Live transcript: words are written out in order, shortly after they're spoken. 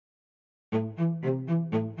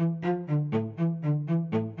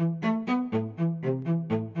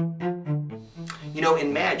know,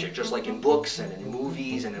 in magic, just like in books and in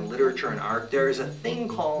movies and in literature and art, there is a thing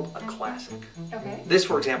called a classic. Okay. This,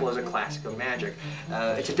 for example, is a classic of magic.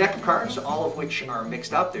 It's a deck of cards, all of which are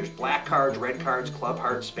mixed up. There's black cards, red cards, club,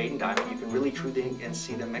 heart, spade, and diamond. You can really truly and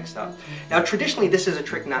see them mixed up. Now, traditionally, this is a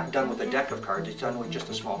trick not done with a deck of cards. It's done with just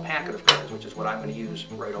a small packet of cards, which is what I'm going to use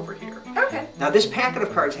right over here. Okay. Now, this packet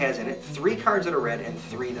of cards has in it 3 cards that are red and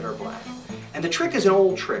 3 that are black. And the trick is an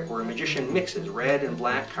old trick where a magician mixes red and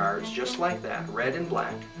black cards just like that, red and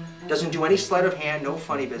black. Doesn't do any sleight of hand, no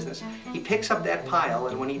funny business. He picks up that pile,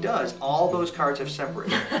 and when he does, all those cards have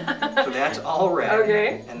separated. So that's all red,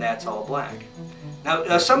 okay, and that's all black.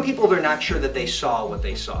 Now, some people, they're not sure that they saw what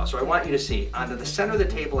they saw. So I want you to see, onto the center of the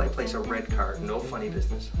table, I place a red card, no funny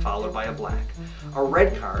business, followed by a black. A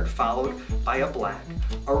red card, followed by a black.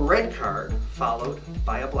 A red card, followed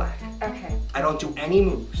by a black. Okay. I don't do any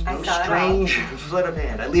moves, no strange sleight of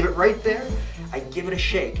hand. I leave it right there, I give it a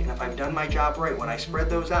shake, and if I've done my job right, when I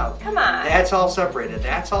spread those out, come on, that's all separated,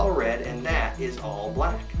 that's all red, and that is all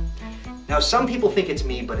black. Now, some people think it's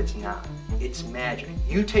me, but it's not. It's magic.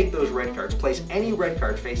 You take those red cards, place any red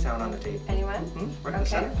card face down on the table. Anyone? Right in the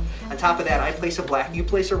center. On top of that, I place a black, you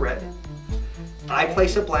place a red. I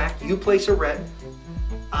place a black, you place a red.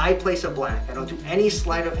 I place a black. I don't do any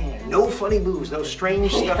sleight of hand, no funny moves, no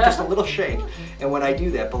strange stuff, just a little shake. And when I do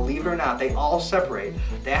that, believe it or not, they all separate.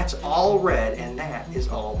 That's all red, and that is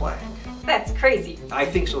all black. That's crazy. I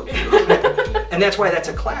think so too. And that's why that's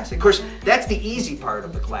a classic. Of course, that's the easy part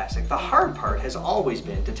of the classic. The hard part has always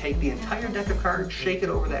been to take the entire deck of cards, shake it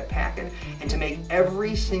over that packet, and to make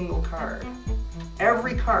every single card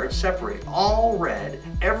separate, all red,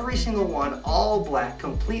 every single one, all black,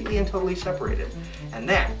 completely and totally separated. And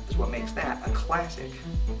that is what makes that a classic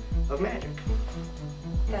of magic.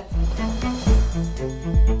 That's it.